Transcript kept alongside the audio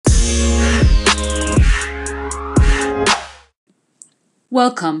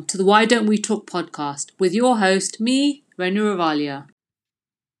Welcome to the Why Don't We Talk podcast with your host, me, Renu Ravalia.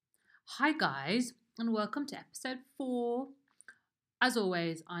 Hi guys, and welcome to episode 4. As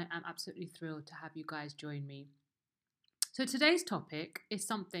always, I am absolutely thrilled to have you guys join me. So today's topic is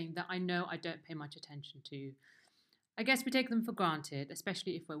something that I know I don't pay much attention to. I guess we take them for granted,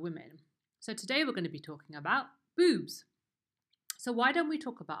 especially if we're women. So today we're going to be talking about boobs. So why don't we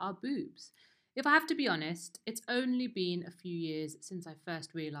talk about our boobs? If I have to be honest, it's only been a few years since I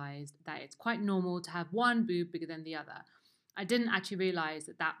first realised that it's quite normal to have one boob bigger than the other. I didn't actually realise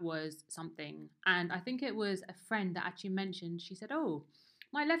that that was something, and I think it was a friend that actually mentioned, she said, oh,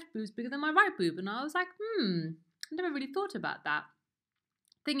 my left boob's bigger than my right boob, and I was like, I never really thought about that.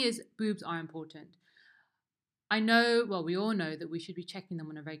 Thing is, boobs are important. I know, well, we all know that we should be checking them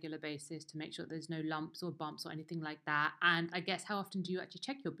on a regular basis to make sure there's no lumps or bumps or anything like that. And I guess how often do you actually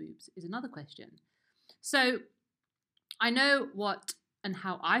check your boobs is another question. So I know what and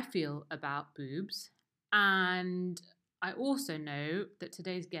how I feel about boobs. And I also know that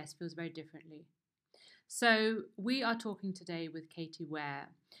today's guest feels very differently. So we are talking today with Katie Ware.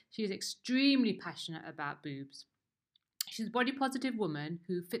 She is extremely passionate about boobs. She's a body positive woman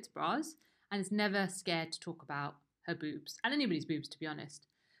who fits bras and is never scared to talk about her boobs, and anybody's boobs, to be honest.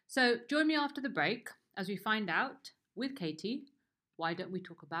 So join me after the break as we find out with Katie, why don't we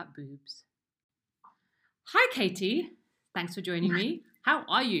talk about boobs? Hi, Katie. Thanks for joining me. How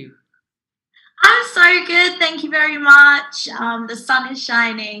are you? I'm so good. Thank you very much. The sun is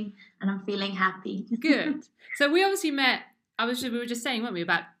shining and I'm feeling happy. Good. So we obviously met, we were just saying, weren't we,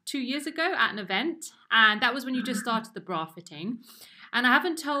 about 2 years ago at an event, and that was when you just started the bra fitting. And I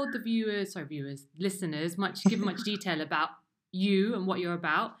haven't told the listeners, given much detail about you and what you're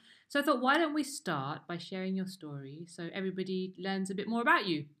about. So I thought, why don't we start by sharing your story so everybody learns a bit more about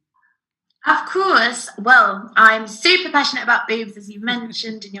you? Of course. Well, I'm super passionate about boobs, as you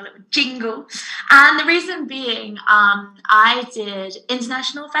mentioned in your little jingle. And the reason being, I did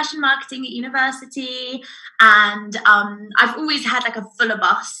international fashion marketing at university, and I've always had like a fuller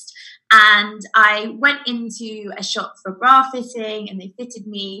bust. And I went into a shop for bra fitting, and they fitted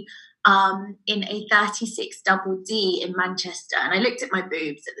me in a 36 double D in Manchester. And I looked at my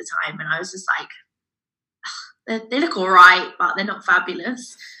boobs at the time, and I was just like, they look all right, but they're not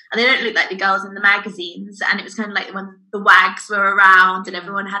fabulous. And they don't look like the girls in the magazines. And it was kind of like when the wags were around and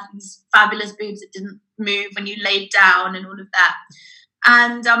everyone had these fabulous boobs that didn't move when you laid down and all of that.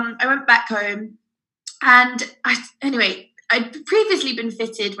 And I went back home, and I'd previously been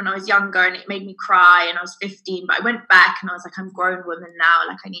fitted when I was younger, and it made me cry, and I was 15, but I went back and I was like, I'm a grown woman now,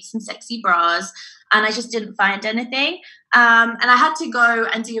 like I need some sexy bras, and I just didn't find anything. And I had to go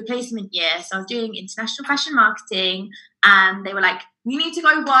and do a placement year. So I was doing international fashion marketing, and they were like, you need to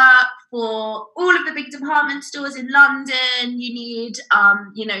go work for all of the big department stores in London. You need,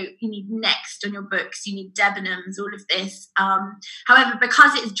 you need Next on your books. You need Debenhams, all of this. However,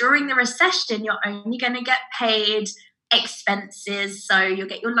 because it's during the recession, you're only going to get paid expenses. So you'll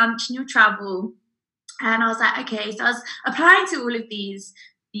get your lunch and your travel. And I was like, okay. So I was applying to all of these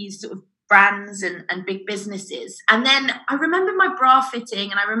sort of brands and big businesses. And then I remembered my bra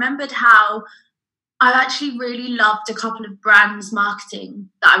fitting, and I remembered how I actually really loved a couple of brands'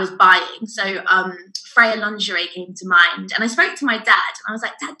 marketing that I was buying. So Freya Lingerie came to mind. And I spoke to my dad, and I was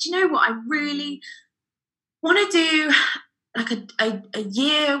like, Dad, do you know what? I really want to do like a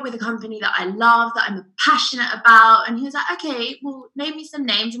year with a company that I love, that I'm passionate about. And he was like, okay, well, name me some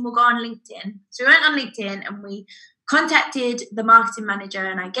names and we'll go on LinkedIn. So we went on LinkedIn and we contacted the marketing manager,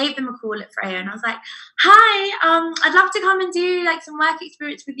 and I gave them a call at Freya, and I was like, hi, I'd love to come and do like some work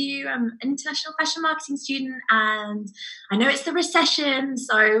experience with you. I'm an international fashion marketing student, and I know it's the recession,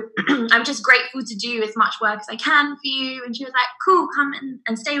 so I'm just grateful to do as much work as I can for you. And she was like, cool, come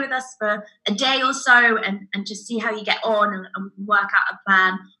and stay with us for a day or so and just see how you get on, and work out a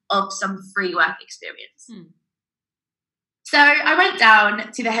plan of some free work experience. So I went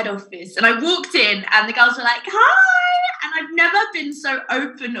down to the head office, and I walked in, and the girls were like, hi. And I've never been so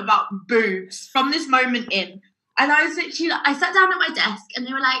open about boobs from this moment in. And I was literally, I sat down at my desk, and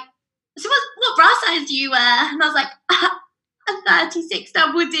they were like, so what bra size do you wear? And I was like, a 36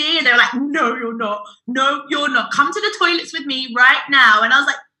 double D. And they were like, no, you're not. No, you're not. Come to the toilets with me right now. And I was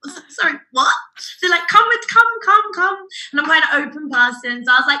like, sorry, what? They're like, come. And I'm quite an open person,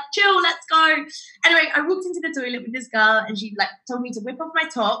 so I was like, chill, let's go. Anyway, I walked into the toilet with this girl, and she like told me to whip off my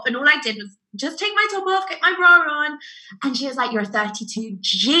top, and all I did was just take my top off, get my bra on. And she was like, you're a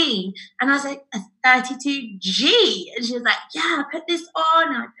 32G. And I was like, a 32G? And she was like, yeah, put this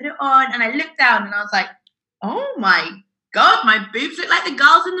on. And I put it on, and I looked down, and I was like, oh my God, my boobs look like the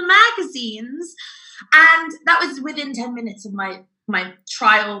girls in the magazines. And that was within 10 minutes of my my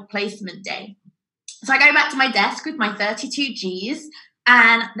trial placement day. So I go back to my desk with my 32 Gs,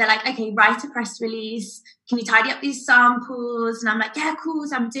 and they're like, okay, write a press release. Can you tidy up these samples? And I'm like, yeah, cool.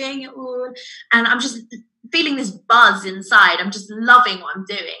 So I'm doing it all. And I'm just feeling this buzz inside. I'm just loving what I'm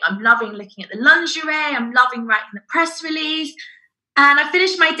doing. I'm loving looking at the lingerie. I'm loving writing the press release. And I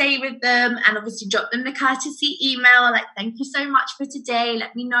finished my day with them and obviously dropped them the courtesy email, like, thank you so much for today.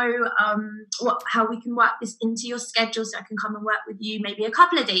 Let me know how we can work this into your schedule so I can come and work with you maybe a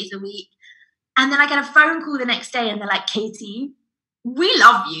couple of days a week. And then I get a phone call the next day and they're like, Katie, we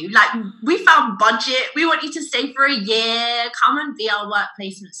love you. Like, we found budget. We want you to stay for a year. Come and be our work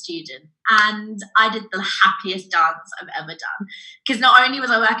placement student. And I did the happiest dance I've ever done. Because not only was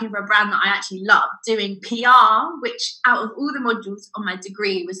I working for a brand that I actually loved, doing PR, which out of all the modules on my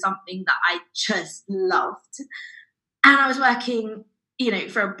degree was something that I just loved. And I was working,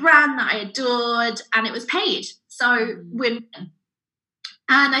 for a brand that I adored, and it was paid. So win-win.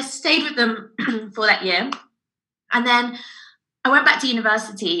 And I stayed with them for that year. And then I went back to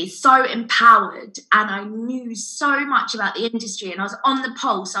university so empowered, and I knew so much about the industry, and I was on the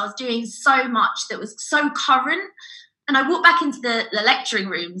pulse. I was doing so much that was so current. And I walked back into the lecturing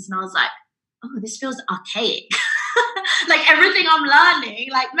rooms and I was like, oh, this feels archaic. Like everything I'm learning,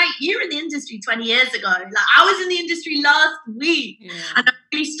 like, mate, you were in the industry 20 years ago. Like, I was in the industry last week. Yeah. And I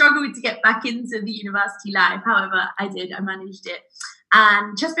really struggled to get back into the university life. However, I did. I managed it.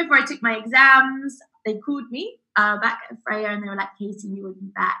 And just before I took my exams, they called me back at Freya, and they were like, Katie, we want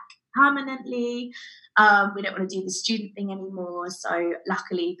you back permanently. We don't want to do the student thing anymore. So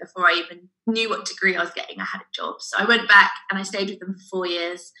luckily, before I even knew what degree I was getting, I had a job. So I went back and I stayed with them for 4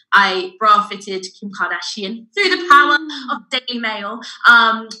 years. I bra fitted Kim Kardashian through the power of Daily Mail.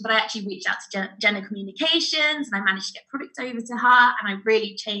 But I actually reached out to Jenna Communications, and I managed to get product over to her, and I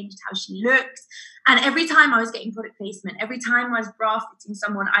really changed how she looked. And every time I was getting product placement, every time I was bra fitting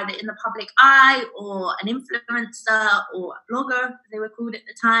someone either in the public eye or an influencer or a blogger, as they were called at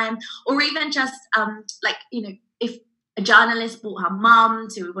the time, or even just if a journalist brought her mum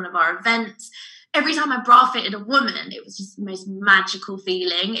to one of our events, every time I bra fitted a woman, it was just the most magical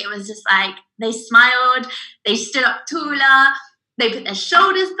feeling. It was just like they smiled, they stood up taller, they put their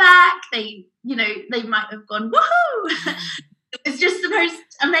shoulders back, they might have gone, woohoo! It was just the most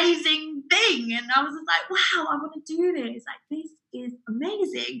amazing thing. And I was like, wow, I want to do this. Like, this is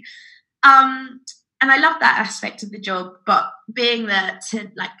amazing. And I love that aspect of the job. But being the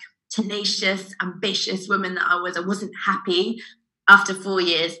tenacious, ambitious woman that I wasn't happy after 4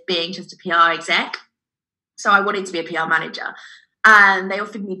 years being just a PR exec. So I wanted to be a PR manager. And they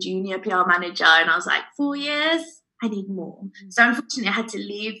offered me junior PR manager. And I was like, 4 years? I need more. So unfortunately, I had to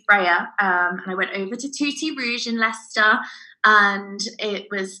leave Freya. And I went over to Tutti Rouge in Leicester. And it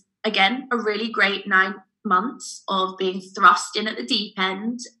was, again, a really great 9 months of being thrust in at the deep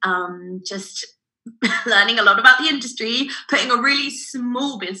end, just learning a lot about the industry, putting a really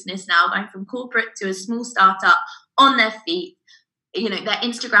small business now, going from corporate to a small startup on their feet. Their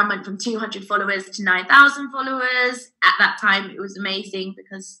Instagram went from 200 followers to 9,000 followers. At that time, it was amazing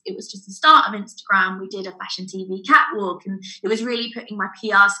because it was just the start of Instagram. We did a fashion TV catwalk, and it was really putting my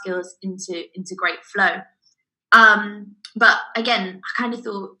PR skills into great flow. But again, I kind of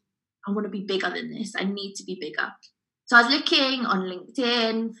thought, I want to be bigger than this. I need to be bigger. So I was looking on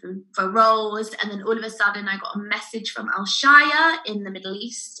LinkedIn for roles, and then all of a sudden I got a message from Al Shaya in the Middle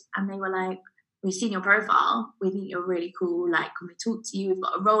East, and they were like, we've seen your profile. We think you're really cool. Like, can we talk to you? We've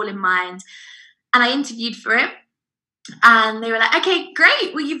got a role in mind. And I interviewed for it, and they were like, okay,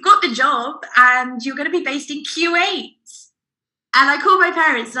 great. Well, you've got the job, and you're going to be based in Kuwait. And I called my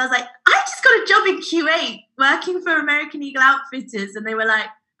parents, and I was like, I just got a job in Kuwait working for American Eagle Outfitters. And they were like,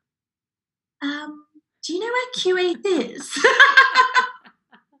 do you know where Kuwait is? And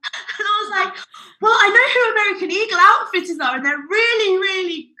I was like, well, I know who American Eagle Outfitters are, and they're really,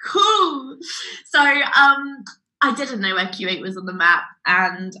 really cool. So I didn't know where Kuwait was on the map,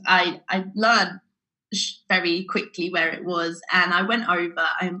 and I learned very quickly where it was, and I went over.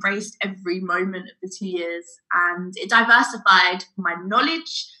 I embraced every moment of the 2 years, and it diversified my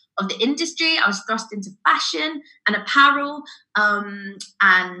knowledge of the industry. I was thrust into fashion and apparel, and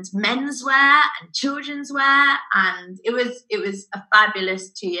menswear and children's wear, and it was a fabulous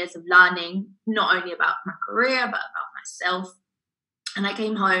 2 years of learning, not only about my career but about myself. And I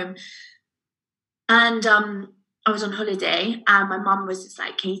came home, and I was on holiday, and my mum was just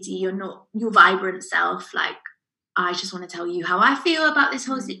like, Katie, you're not your vibrant self. Like, I just want to tell you how I feel about this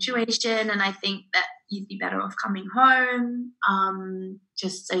whole situation, and I think that you'd be better off coming home,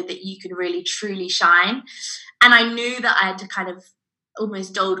 just so that you can really truly shine. And I knew that I had to kind of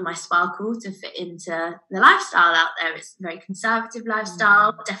almost dulled my sparkle to fit into the lifestyle out there. It's a very conservative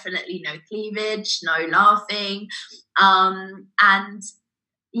lifestyle, definitely no cleavage, no laughing. And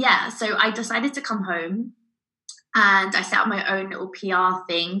yeah, so I decided to come home and I set up my own little PR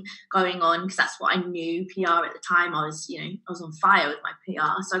thing going on because that's what I knew. PR at the time, I was on fire with my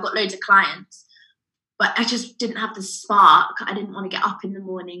PR. So I got loads of clients, but I just didn't have the spark. I didn't want to get up in the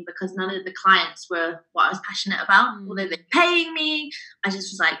morning because none of the clients were what I was passionate about. Although they're paying me, I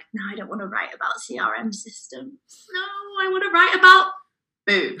just was like, no, I don't want to write about CRM systems. No, I want to write about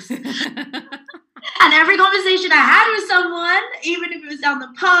boobs. And every conversation I had with someone, even if it was down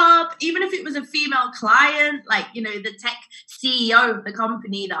the pub, even if it was a female client, like, the tech CEO of the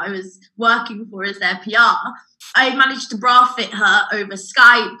company that I was working for as their PR, I managed to bra fit her over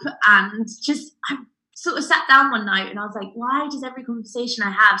Skype. And I sort of sat down one night and I was like, why does every conversation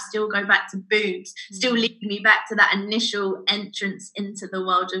I have still go back to boobs, still lead me back to that initial entrance into the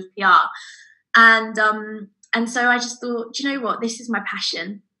world of PR? And so I just thought, do you know what? This is my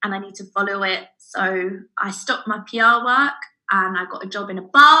passion and I need to follow it. So I stopped my PR work and I got a job in a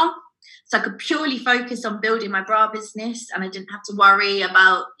bar. So I could purely focus on building my bra business and I didn't have to worry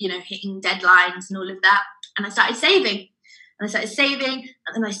about, hitting deadlines and all of that. And I started saving. And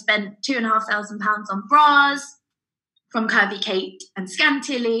then I spent £2,500 on bras from Curvy Kate and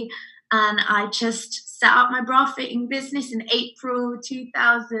Scantily. And I just set up my bra fitting business in April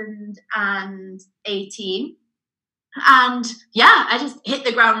 2018. And yeah, I just hit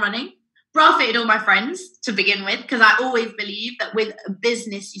the ground running. Bra fitted all my friends to begin with, because I always believe that with a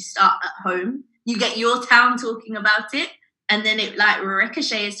business you start at home, you get your town talking about it, and then it like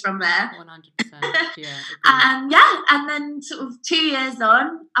ricochets from there. 100%, yeah. And then sort of 2 years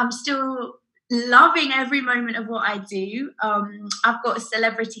on, I'm still loving every moment of what I do. I've got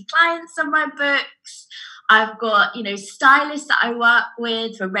celebrity clients on my books. I've got, stylists that I work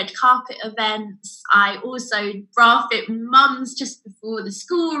with for red carpet events. I also bra fit mums just before the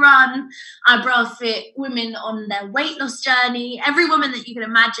school run. I bra fit women on their weight loss journey. Every woman that you can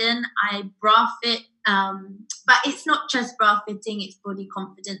imagine, I bra fit. But it's not just bra fitting, it's body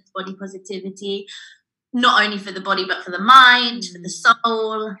confidence, body positivity, not only for the body, but for the mind, for the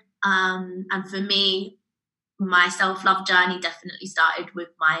soul. And for me, my self-love journey definitely started with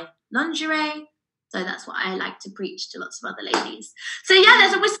my lingerie. So that's what I like to preach to lots of other ladies. So yeah,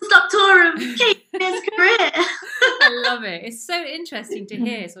 there's a whistle-stop tour of Kate's career. I love it. It's so interesting to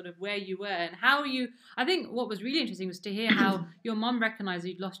hear sort of where you were and how you, I think what was really interesting was to hear how your mum recognised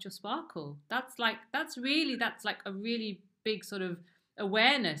you'd lost your sparkle. That's like a really big sort of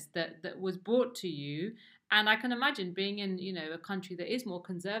awareness that was brought to you. And I can imagine being in, a country that is more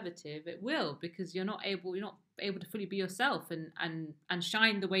conservative, it will, because you're not able to fully be yourself and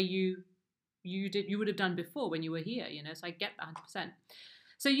shine the way you would have done before when you were here, so I get that 100%.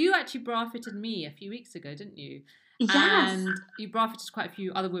 So you actually bra fitted me a few weeks ago, didn't you? Yes. And you bra fitted quite a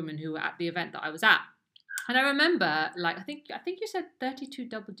few other women who were at the event that I was at. And I remember, like, I think you said 32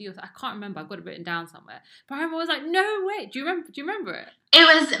 double D, or I can't remember. I've got it written down somewhere. But I was like, no way. Do you remember it? It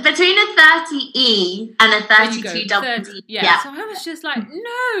was between a 30E and a 32 double D. Yeah. So I was just like,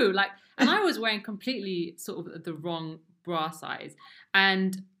 no, and I was wearing completely sort of the wrong bra size,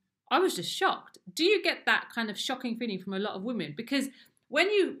 and I was just shocked. Do you get that kind of shocking feeling from a lot of women? Because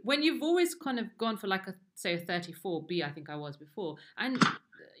when you've always kind of gone for like a 34B, I think I was before, and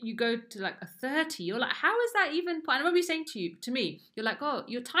you go to like a 30, you're like, how is that even? And I remember you saying to me, you're like, oh,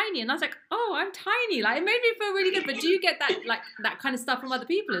 you're tiny, and I was like, oh, I'm tiny. Like, it made me feel really good. But do you get that kind of stuff from other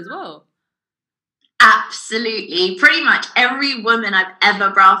people as well? Absolutely. Pretty much every woman I've ever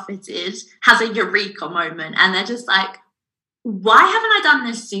bra fitted has a eureka moment, and they're just like, why haven't I done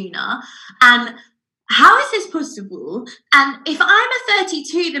this sooner? And how is this possible? And if I'm a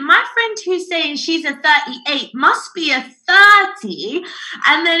 32, then my friend who's saying she's a 38 must be a 30.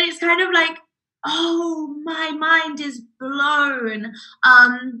 And then it's kind of like, oh, my mind is blown.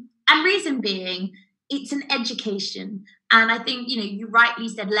 And reason being, it's an education. And I think, you rightly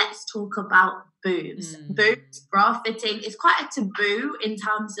said, let's talk about boobs. Boobs, bra fitting is quite a taboo in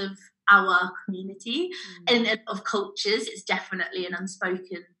terms of our community. In a lot of cultures, it's definitely an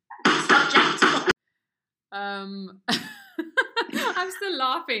unspoken subject. I'm still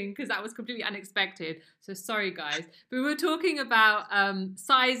laughing because that was completely unexpected. So sorry, guys. But we were talking about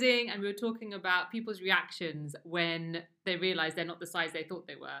sizing, and we were talking about people's reactions when they realise they're not the size they thought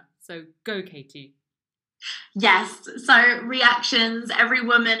they were. So go, Katie. Yes. So reactions, every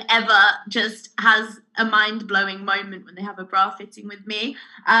woman ever just has a mind-blowing moment when they have a bra fitting with me.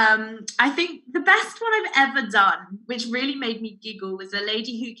 I think the best one I've ever done, which really made me giggle, was a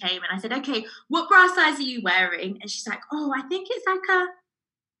lady who came and I said, okay, what bra size are you wearing? And she's like, oh, I think I'm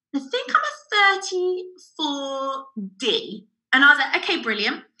a 34D. And I was like, okay,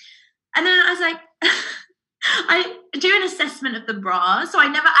 brilliant. And then I was like, I do an assessment of the bra, so I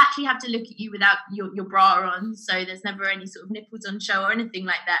never actually have to look at you without your bra on, so there's never any sort of nipples on show or anything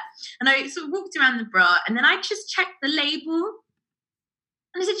like that. And I sort of walked around the bra, and then I just checked the label,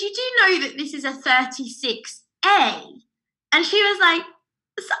 and I said, you do know that this is a 36A? And she was like,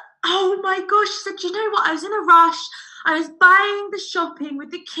 oh my gosh, she said, you know what, I was in a rush. I was buying the shopping with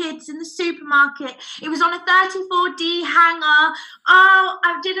the kids in the supermarket. It was on a 34D hanger. Oh,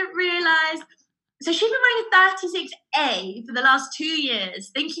 I didn't realise. So she's been wearing a 36A for the last 2 years,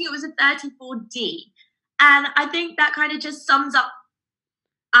 thinking it was a 34D. And I think that kind of just sums up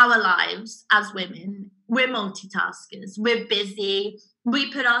our lives as women. We're multitaskers. We're busy.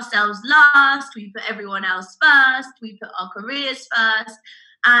 We put ourselves last. We put everyone else first. We put our careers first.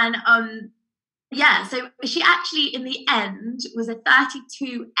 And yeah, so she actually, in the end, was a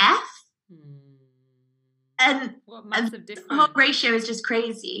 32F. And what a massive difference. The whole ratio is just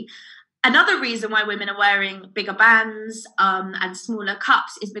crazy. Another reason why women are wearing bigger bands and smaller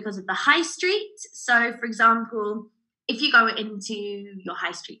cups is because of the high street. So, for example, if you go into your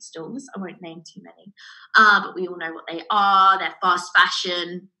high street stores, I won't name too many, but we all know what they are. They're fast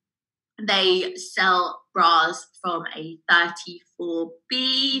fashion. They sell bras from a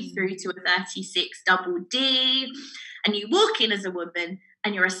 34B through to a 36 double D. And you walk in as a woman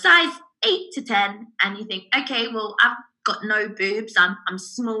and you're a size 8 to 10 and you think, okay, well, I've got no boobs, I'm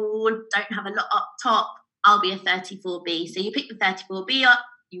small, don't have a lot up top, I'll be a 34B. So you pick the 34B up,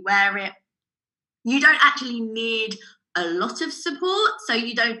 you wear it. You don't actually need a lot of support, so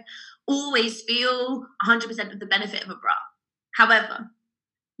you don't always feel 100% of the benefit of a bra. However,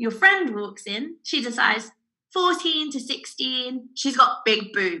 your friend walks in, she's a size 14 to 16, she's got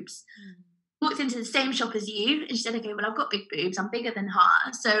big boobs. Walked into the same shop as you and she said, okay, well, I've got big boobs, I'm bigger than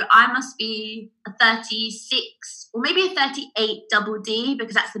her, so I must be a 36 or maybe a 38 double D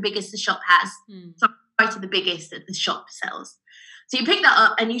because that's the biggest the shop has. So I'm right to the biggest that the shop sells. So you pick that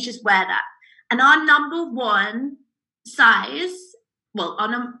up and you just wear that. And our number one size, well, our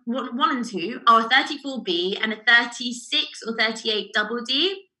number one and two are a 34B and a 36 or 38 double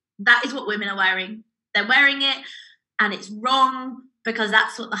D. That is what women are wearing. They're wearing it and it's wrong, because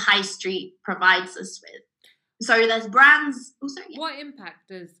that's what the high street provides us with. So there's brands. Also, yeah. What impact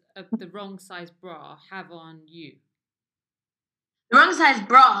does the wrong size bra have on you? The wrong size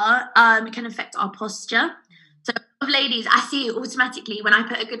bra can affect our posture. So of ladies, I see it automatically when I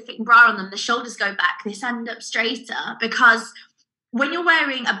put a good fitting bra on them, the shoulders go back, they stand up straighter, because when you're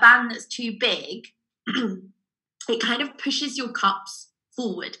wearing a band that's too big, it kind of pushes your cups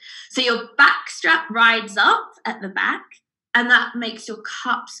forward. So your back strap rides up at the back, and that makes your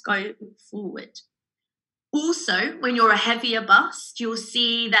cups go forward. Also, when you're a heavier bust, you'll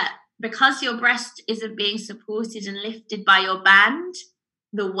see that because your breast isn't being supported and lifted by your band,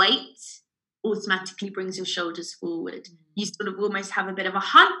 the weight automatically brings your shoulders forward. You sort of almost have a bit of a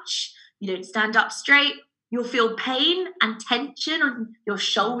hunch. You don't stand up straight. You'll feel pain and tension on your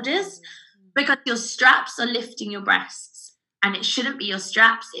shoulders because your straps are lifting your breasts. And it shouldn't be your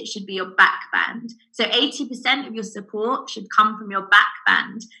straps, it should be your back band. So 80% of your support should come from your back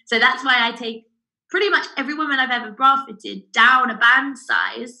band. So that's why I take pretty much every woman I've ever bra fitted down a band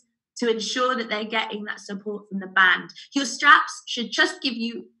size to ensure that they're getting that support from the band. Your straps should just give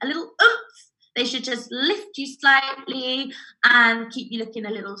you a little oomph. They should just lift you slightly and keep you looking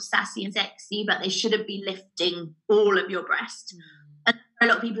a little sassy and sexy, but they shouldn't be lifting all of your breast. And a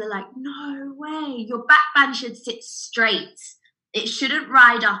lot of people are like, no way, your back band should sit straight. It shouldn't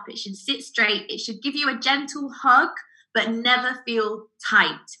ride up, it should sit straight. It should give you a gentle hug, but never feel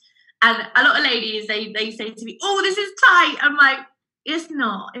tight. And a lot of ladies, they say to me, oh, this is tight. I'm like, it's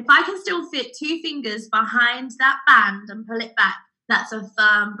not. If I can still fit 2 fingers behind that band and pull it back, that's a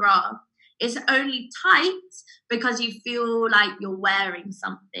firm bra. It's only tight because you feel like you're wearing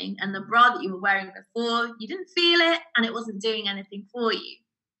something, and the bra that you were wearing before, you didn't feel it and it wasn't doing anything for you.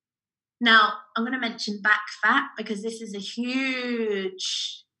 Now, I'm going to mention back fat because this is a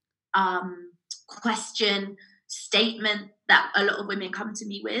huge question, statement that a lot of women come to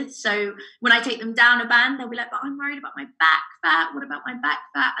me with. So when I take them down a band, they'll be like, but I'm worried about my back fat. What about my back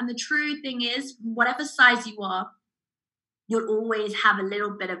fat? And the true thing is, whatever size you are, you'll always have a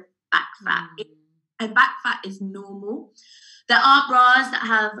little bit of back fat. And back fat is normal. There are bras that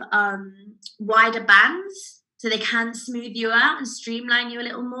have wider bands, so they can smooth you out and streamline you a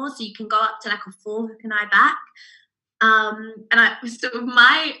little more, so you can go up to like a 4 hook and eye back. So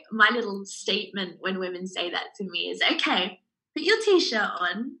my little statement when women say that to me is, okay, put your t-shirt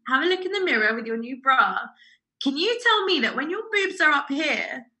on, have a look in the mirror with your new bra. Can you tell me that when your boobs are up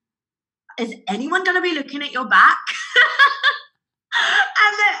here, is anyone going to be looking at your back?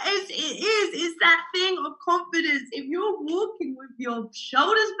 And it's that thing of confidence. If you're walking with your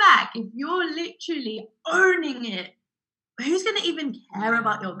shoulders back, if you're literally owning it, who's going to even care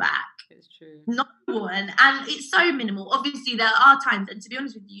about your back? It's true. No one. And it's so minimal. Obviously, there are times, and to be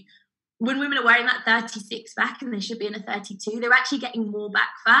honest with you, when women are wearing that 36 back and they should be in a 32, they're actually getting more back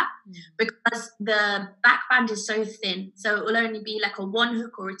fat because the back band is so thin. So it will only be like a 1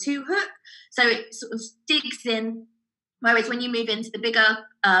 hook or a 2 hook. So it sort of digs in. Whereas when you move into the bigger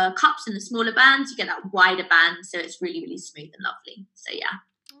cups and the smaller bands, you get that wider band. So it's really, really smooth and lovely. So yeah.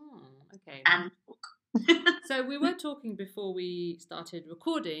 Oh, okay. And so we were talking before we started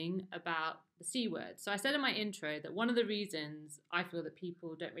recording about the C word. So I said in my intro that one of the reasons I feel that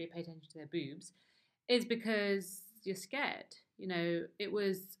people don't really pay attention to their boobs is because you're scared. You know, it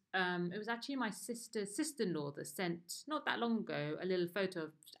was actually my sister-in-law that sent, not that long ago, a little photo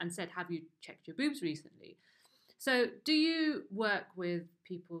and said, have you checked your boobs recently? So do you work with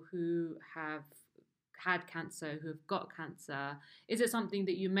people who have had cancer, who have got cancer? Is it something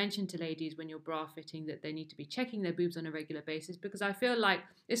that you mention to ladies when you're bra fitting, that they need to be checking their boobs on a regular basis? Because I feel like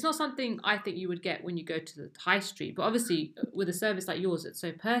it's not something I think you would get when you go to the high street, but obviously with a service like yours, it's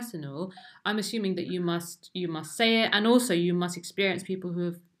so personal. I'm assuming that you must say it, and also you must experience people who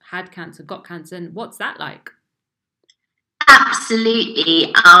have had cancer, got cancer, and what's that like?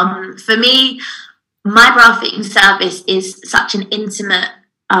 Absolutely. For me, my bra fitting service is such an intimate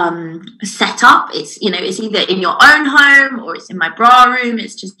setup. It's either in your own home or it's in my bra room.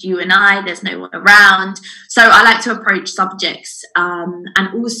 It's just you and I. There's no one around. So I like to approach subjects.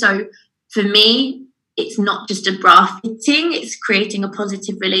 And also for me, it's not just a bra fitting. It's creating a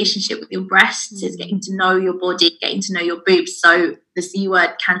positive relationship with your breasts. It's getting to know your body, getting to know your boobs. So the C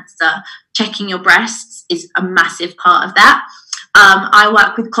word, cancer, checking your breasts is a massive part of that. I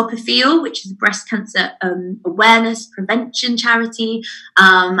work with CoppaFeel, which is a breast cancer awareness prevention charity,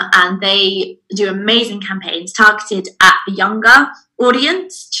 and they do amazing campaigns targeted at the younger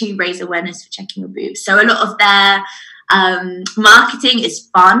audience to raise awareness for checking your boobs. So a lot of their marketing is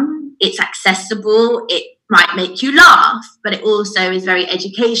fun, it's accessible, it might make you laugh, but it also is very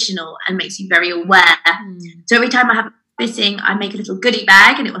educational and makes you very aware. So every time I have fitting, I make a little goodie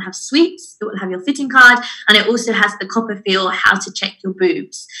bag and it will have sweets, it will have your fitting card, and it also has the CoppaFeel how to check your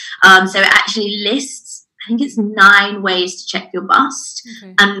boobs. So it actually lists, I think it's 9 ways to check your bust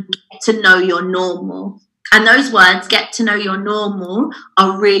and get to know your normal. And those words, get to know your normal,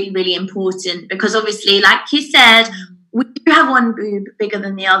 are really, really important because obviously, like you said, we do have one boob bigger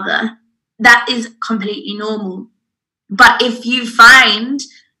than the other. That is completely normal. But if you find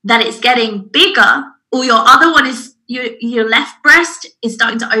that it's getting bigger, or your other one is your left breast is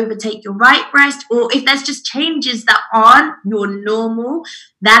starting to overtake your right breast, or if there's just changes that aren't your normal,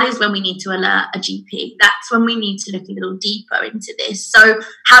 that is when we need to alert a GP. That's when we need to look a little deeper into this. So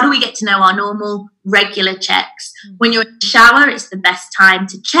how do we get to know our normal regular checks? When you're in the shower, it's the best time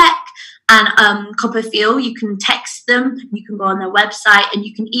to check. And CoppaFeel, you can text them, you can go on their website, and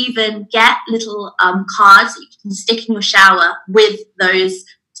you can even get little cards that you can stick in your shower with those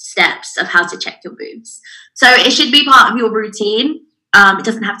steps of how to check your boobs. So it should be part of your routine. It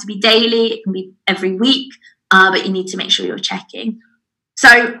doesn't have to be daily, it can be every week, but you need to make sure you're checking. So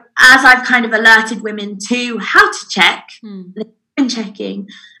as I've kind of alerted women to how to check, they've been checking.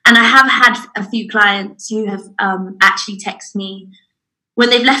 And I have had a few clients who have actually texted me when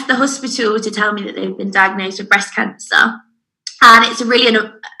they've left the hospital to tell me that they've been diagnosed with breast cancer. And it's really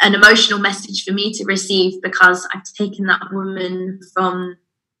an emotional message for me to receive, because I've taken that woman from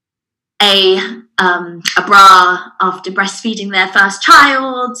a bra after breastfeeding their first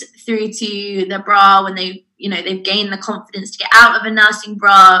child through to the bra when they've gained the confidence to get out of a nursing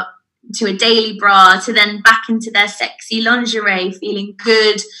bra, to a daily bra, to then back into their sexy lingerie feeling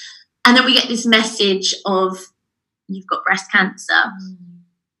good. And then we get this message of, you've got breast cancer.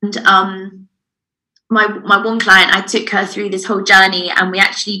 And my one client, I took her through this whole journey, and we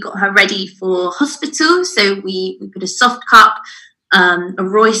actually got her ready for hospital. So we put a soft cup, a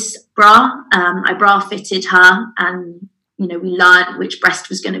Royce bra. I bra fitted her, and we learned which breast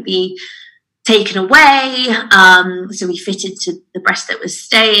was going to be taken away. So we fitted to the breast that was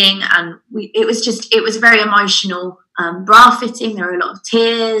staying, and it was very emotional bra fitting. There were a lot of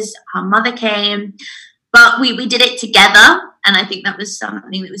tears. Her mother came, but we did it together, And I think that was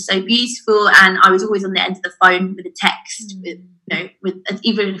something that was so beautiful. And I was always on the end of the phone with a text, with, you know, with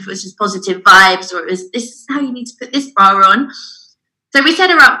even if it was just positive vibes, or it was, this is how you need to put this bra on. So we set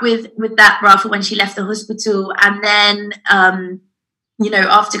her up with that bra for when she left the hospital. And then, you know,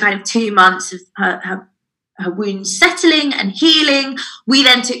 after kind of 2 months of her wounds settling and healing, we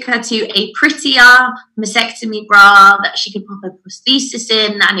then took her to a prettier mastectomy bra that she could pop a prosthesis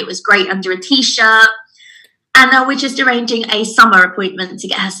in, and it was great under a t-shirt. And now we're just arranging a summer appointment to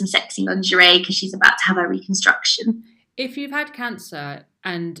get her some sexy lingerie because she's about to have her reconstruction. If you've had cancer,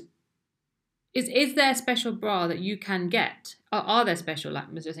 and is there a special bra that you can get? Are there special,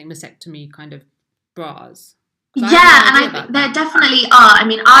 like mastectomy kind of bras? Yeah, and there definitely are. I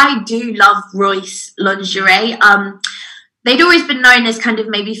mean, I do love Royce lingerie. They'd always been known as kind of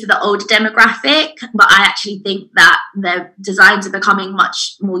maybe for the older demographic, but I actually think that their designs are becoming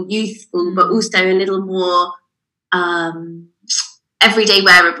much more youthful, but also a little more everyday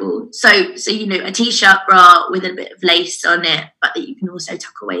wearable. So you know, a t-shirt bra with a bit of lace on it, but that you can also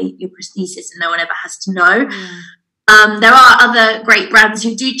tuck away your prosthesis and no one ever has to know. There are other great brands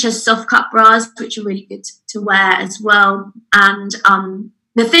who do just soft cut bras, which are really good to wear as well. And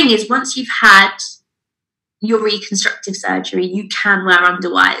the thing is, once you've had your reconstructive surgery, you can wear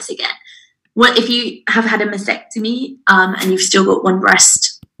underwires again. What if you have had a mastectomy and you've still got one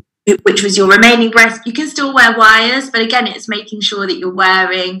breast, which was your remaining breast, you can still wear wires, but again, it's making sure that you're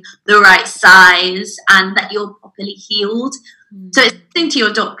wearing the right size and that you're properly healed. So it's listening to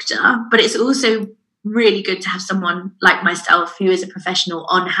your doctor, but it's also really good to have someone like myself who is a professional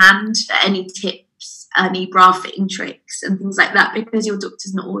on hand for any tips, any bra fitting tricks and things like that, because your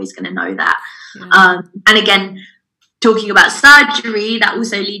doctor's not always going to know that. And again, talking about surgery, that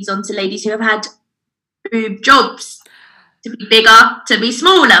also leads on to ladies who have had boob jobs, to be bigger, to be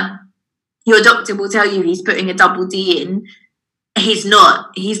smaller. Your doctor will tell you he's putting a double D in. He's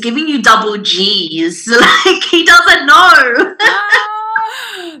not. He's giving you double G's. Like, he doesn't know.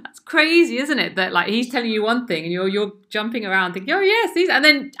 That's crazy, isn't it? That like he's telling you one thing and you're jumping around thinking, oh yes, these, and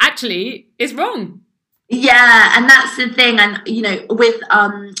then actually it's wrong. Yeah, and that's the thing. And you know, with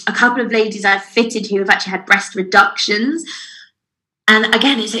a couple of ladies I've fitted who have actually had breast reductions, and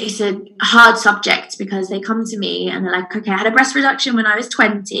again, it's a hard subject because they come to me and they're like, okay, I had a breast reduction when I was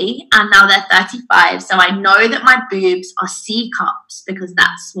 20 and now they're 35, so I know that my boobs are C cups because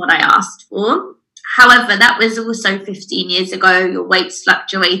that's what I asked for. However, that was also 15 years ago. Your weight's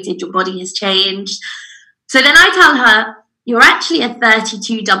fluctuated, your body has changed. So then I tell her, you're actually a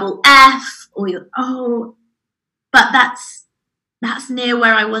 32 double F, or but that's near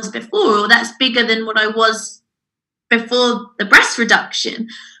where I was before, or that's bigger than what I was before the breast reduction.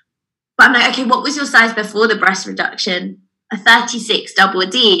 But I'm like, okay, what was your size before the breast reduction? A 36 double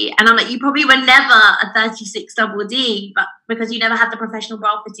D. And I'm like, you probably were never a 36 double D, but because you never had the professional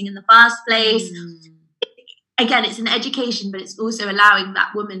bra fitting in the first place. Again, it's an education, but it's also allowing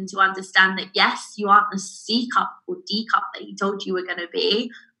that woman to understand that, yes, you aren't the C cup or D cup that he told you were going to be,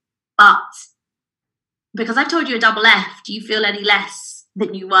 but because I've told you a double F, do you feel any less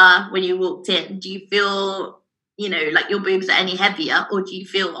than you were when you walked in? Do you feel, you know, like your boobs are any heavier, or do you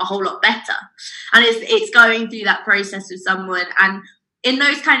feel a whole lot better? And it's going through that process with someone. And in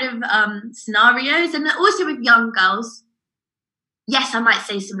those kind of scenarios, and also with young girls, yes, I might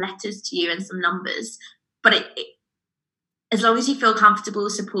say some letters to you and some numbers, but as long as you feel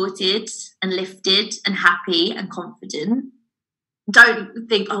comfortable, supported and lifted and happy and confident, don't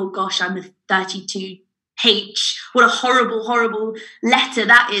think, oh gosh, I'm a 32H. What a horrible, horrible letter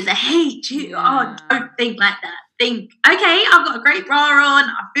that is, a H. Oh, don't think like that. Think, okay, I've got a great bra on,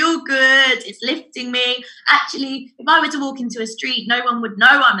 I feel good, it's lifting me. Actually, if I were to walk into a street, no one would know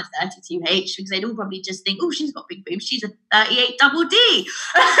I'm a 32H because they'd all probably just think, oh, she's got big boobs, she's a 38 double D.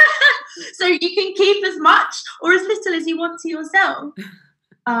 So you can keep as much or as little as you want to yourself.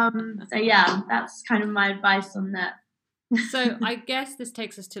 So yeah, that's kind of my advice on that. So I guess this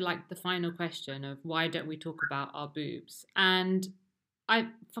takes us to like the final question of why don't we talk about our boobs? And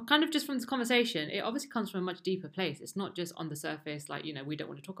kind of just from this conversation, it obviously comes from a much deeper place. It's not just on the surface, like, you know, we don't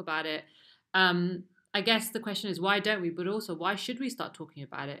want to talk about it. I guess the question is, why don't we? But also, why should we start talking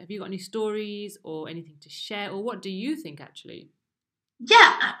about it? Have you got any stories or anything to share? Or what do you think, actually?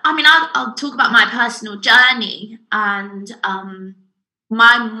 Yeah, I mean, I'll talk about my personal journey. And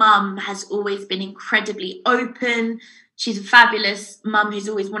my mum has always been incredibly open. she's a fabulous mum who's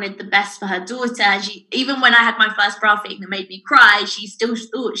always wanted the best for her daughter. And she, even when I had my first bra fitting that made me cry, she still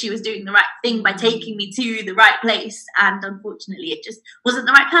thought she was doing the right thing by taking me to the right place. And unfortunately, it just wasn't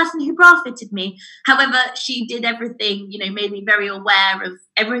the right person who bra fitted me. However, she did everything, made me very aware of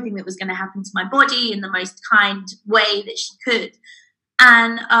everything that was going to happen to my body in the most kind way that she could.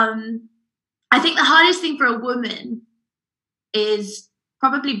 And I think the hardest thing for a woman is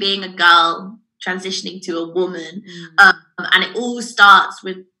probably being a girl transitioning to a woman, and it all starts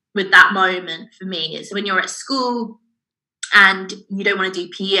with that moment for me. It's when you're at school and you don't want to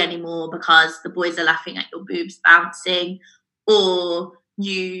do PE anymore because the boys are laughing at your boobs bouncing, or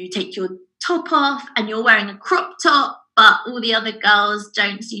you take your top off and you're wearing a crop top but all the other girls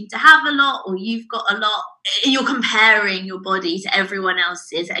don't seem to have a lot, or you've got a lot. You're comparing your body to everyone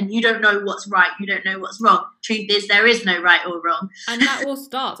else's and you don't know what's right, you don't know what's wrong. Truth is, there is no right or wrong. And that all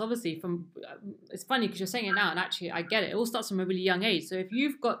starts obviously from, it's funny because you're saying it now and actually I get it. It all starts from a really young age. So if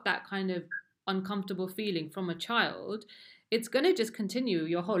you've got that kind of uncomfortable feeling from a child, it's going to just continue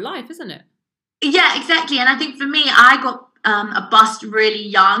your whole life, isn't it? Yeah, exactly. And I think for me, I got a bust really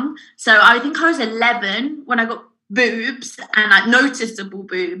young. So I think I was 11 when I got boobs, and like noticeable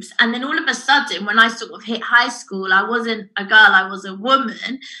boobs. And then all of a sudden, when I sort of hit high school, I wasn't a girl, I was a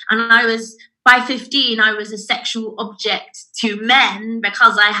woman. And by 15, I was a sexual object to men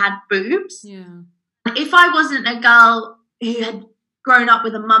because I had boobs. Yeah. If I wasn't a girl who had grown up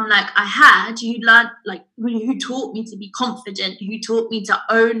with a mum like I had, who taught me to be confident, who taught me to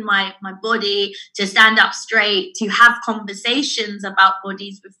own my body, to stand up straight, to have conversations about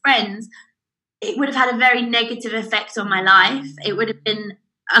bodies with friends, it would have had a very negative effect on my life. It would have been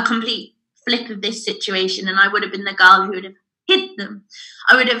a complete flip of this situation, and I would have been the girl who would have hid them.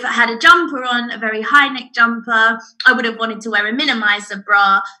 I would have had a jumper on, a very high neck jumper. I would have wanted to wear a minimizer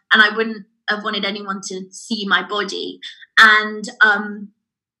bra, and I wouldn't have wanted anyone to see my body. And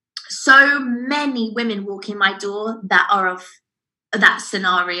so many women walk in my door that are of that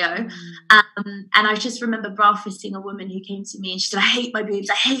scenario. And I just remember bra fitting a woman who came to me and she said, I hate my boobs,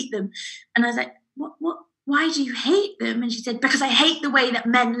 I hate them. And I was like, what, why do you hate them? And she said, because I hate the way that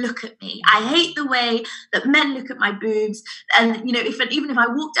men look at me. I hate the way that men look at my boobs. And, even if I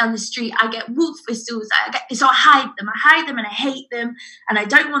walk down the street, I get wolf whistles. So I hide them and I hate them and I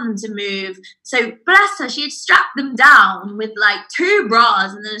don't want them to move. So bless her, she had strapped them down with like 2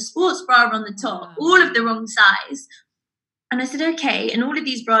 bras and then a sports bra on the top, all of the wrong size. And I said, okay. And all of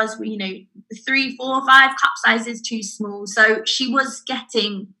these bras were, 3, 4, 5 cup sizes too small. So she was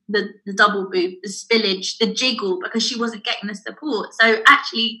getting the double boob, the spillage, the jiggle, because she wasn't getting the support. So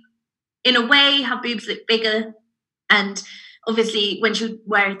actually, in a way, her boobs look bigger. And obviously, when she would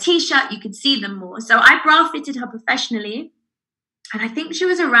wear a T-shirt, you could see them more. So I bra fitted her professionally. And I think she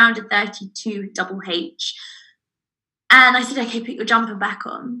was around a 32 double H. And I said, okay, put your jumper back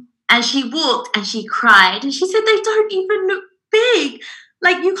on. And she walked and she cried. And she said, they don't even look big.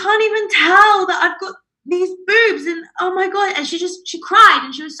 Like, you can't even tell that I've got these boobs. And oh my God. And she cried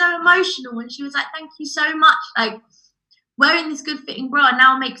and she was so emotional. And she was like, thank you so much. Like, wearing this good fitting bra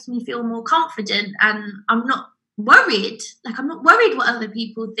now makes me feel more confident. And I'm not worried. Like, I'm not worried what other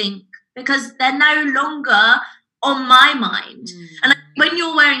people think because they're no longer on my mind. And when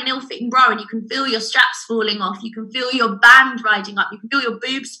you're wearing an ill-fitting bra and you can feel your straps falling off, you can feel your band riding up, you can feel your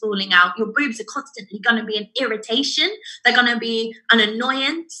boobs falling out, your boobs are constantly going to be an irritation, they're going to be an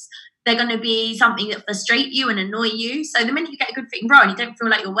annoyance, they're going to be something that frustrate you and annoy you. So the minute you get a good fitting bra and you don't feel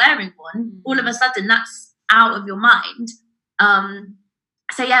like you're wearing one, all of a sudden that's out of your mind.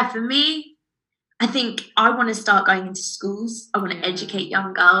 So yeah, for me, I think I want to start going into schools. I want to educate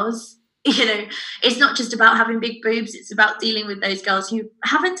young girls. It's not just about having big boobs, it's about dealing with those girls who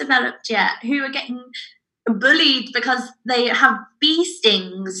haven't developed yet, who are getting bullied because they have bee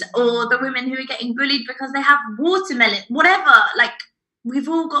stings, or the women who are getting bullied because they have watermelon, whatever. Like, we've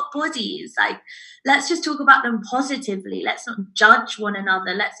all got bodies. Like, let's just talk about them positively. Let's not judge one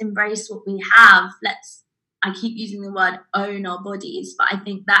another. Let's embrace what we have. I keep using the word own our bodies, but I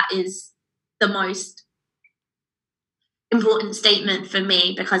think that is the most important statement for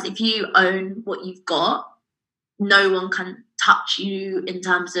me, because if you own what you've got, no one can touch you in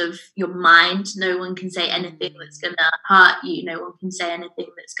terms of your mind. No one can say anything that's gonna hurt you. No one can say anything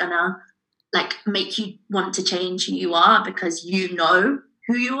that's gonna make you want to change who you are, because you know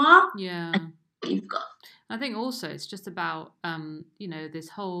who you are. Yeah, and what you've got. I think also it's just about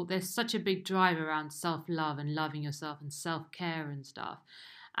there's such a big drive around self-love and loving yourself and self-care and stuff.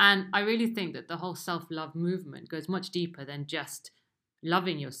 And I really think that the whole self-love movement goes much deeper than just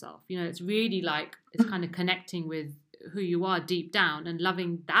loving yourself. It's really it's kind of connecting with who you are deep down and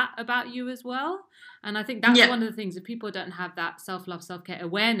loving that about you as well. And I think that's one of the things, if people don't have that self-love, self-care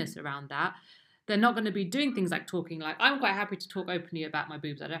awareness around that, they're not going to be doing things like talking. Like, I'm quite happy to talk openly about my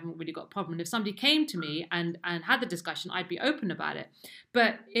boobs. I haven't really got a problem. And if somebody came to me and had the discussion, I'd be open about it.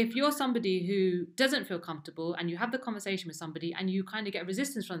 But if you're somebody who doesn't feel comfortable and you have the conversation with somebody and you kind of get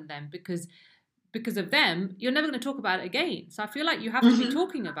resistance from them because of them, you're never going to talk about it again. So I feel like you have to be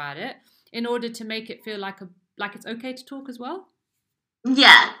talking about it in order to make it feel like it's okay to talk as well.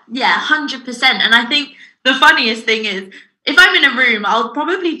 Yeah, 100%. And I think the funniest thing is, if I'm in a room, I'll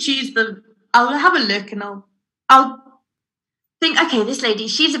probably I'll have a look and I'll think, okay, this lady,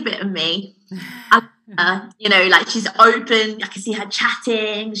 she's a bit of me. Like she's open. I can see her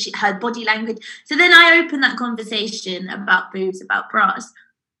chatting, her body language. So then I open that conversation about boobs, about bras.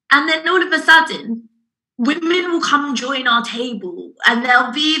 And then all of a sudden, women will come join our table, and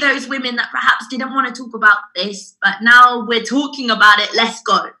there'll be those women that perhaps didn't want to talk about this, but now we're talking about it. Let's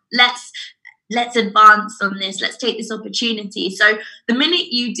go. Let's advance on this. Let's take this opportunity. So the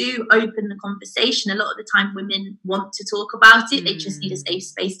minute you do open the conversation, a lot of the time women want to talk about it. They just need a safe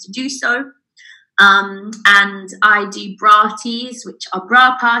space to do so. And I do bra teas, which are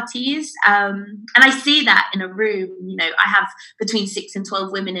bra parties. And I see that in a room. I have between 6 and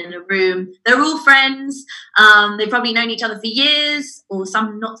 12 women in a room. They're all friends. They've probably known each other for years, or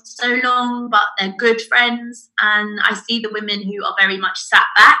some not so long, but they're good friends. And I see the women who are very much sat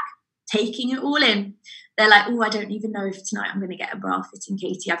back, taking it all in. They're like, oh, I don't even know if tonight I'm going to get a bra fitting,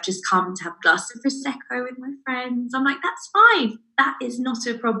 Katie. I've just come to have a glass of Prosecco with my friends. I'm like, that's fine. That is not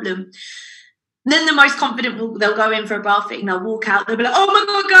a problem. Then the most confident they'll go in for a bra fitting, they'll walk out, they'll be like, oh my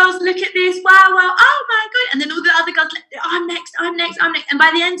God, girls, look at this, wow, oh my God. And then all the other girls, I'm next. And by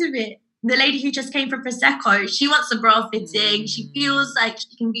the end of it, the lady who just came from Prosecco, she wants a bra fitting. She feels like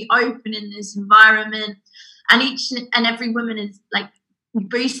she can be open in this environment. And each and every woman is like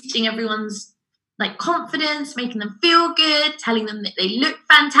boosting everyone's like confidence, making them feel good, telling them that they look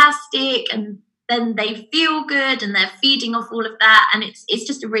fantastic, and then they feel good and they're feeding off all of that. And it's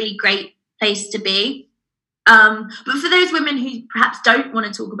just a really great place to be. But for those women who perhaps don't want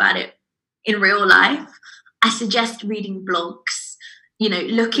to talk about it in real life, I suggest reading blogs,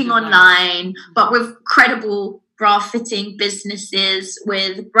 looking online, but with credible bra fitting businesses,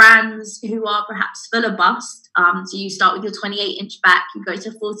 with brands who are perhaps full of bust. So you start with your 28-inch back, you go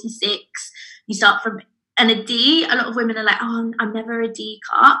to 46, you start from a D. A lot of women are like, oh, I'm never a D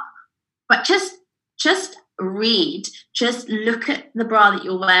cup. But just read, just look at the bra that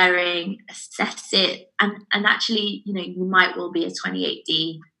you're wearing, assess it, and actually, you might well be a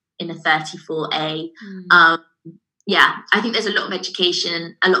 28D in a 34A. I think there's a lot of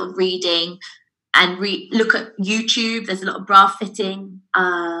education, a lot of reading, and look at YouTube. There's a lot of bra fitting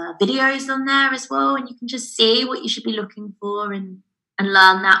videos on there as well, and you can just see what you should be looking for and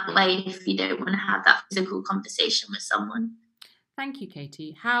learn that way if you don't want to have that physical conversation with someone. Thank you,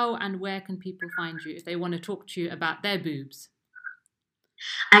 Katie. How and where can people find you if they want to talk to you about their boobs?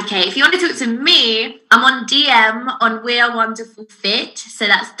 Okay, if you want to talk to me, I'm on DM on We're Wonderful Fit. So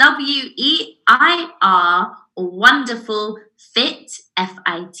that's WEIR Wonderful Fit,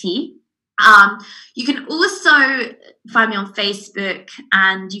 FIT. You can also find me on Facebook,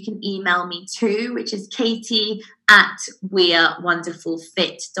 and you can email me too, which is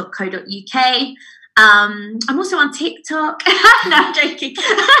katie@weirewonderfulfit.co.uk. I'm also on TikTok. No, I'm joking.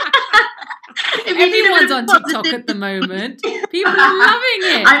 Everyone's on TikTok at the moment. People are loving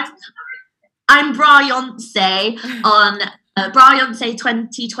it. I'm Bra-Yonsei on Bra-Yonsei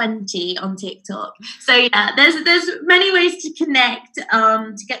 2020 on TikTok. So yeah, there's many ways to connect,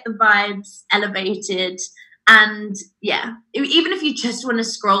 to get the vibes elevated. And yeah, even if you just want to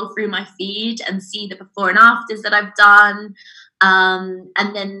scroll through my feed and see the before and afters that I've done,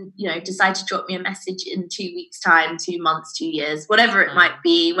 and then, decide to drop me a message in 2 weeks' time, 2 months, 2 years, whatever it might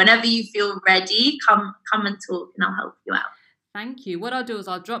be, whenever you feel ready, come and talk and I'll help you out. Thank you. What I'll do is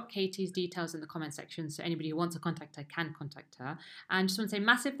I'll drop Katie's details in the comment section so anybody who wants to contact her can contact her. And just want to say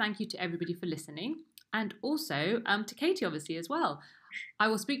massive thank you to everybody for listening, and also to Katie, obviously, as well. I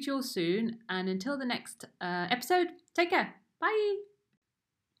will speak to you all soon, and until the next episode, take care. Bye.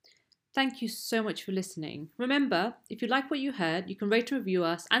 Thank you so much for listening. Remember, if you like what you heard, you can rate and review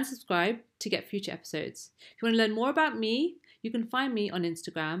us and subscribe to get future episodes. If you want to learn more about me, you can find me on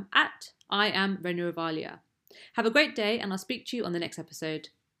Instagram at @IamRenuRavalia. Have a great day, and I'll speak to you on the next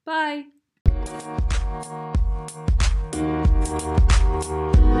episode. Bye.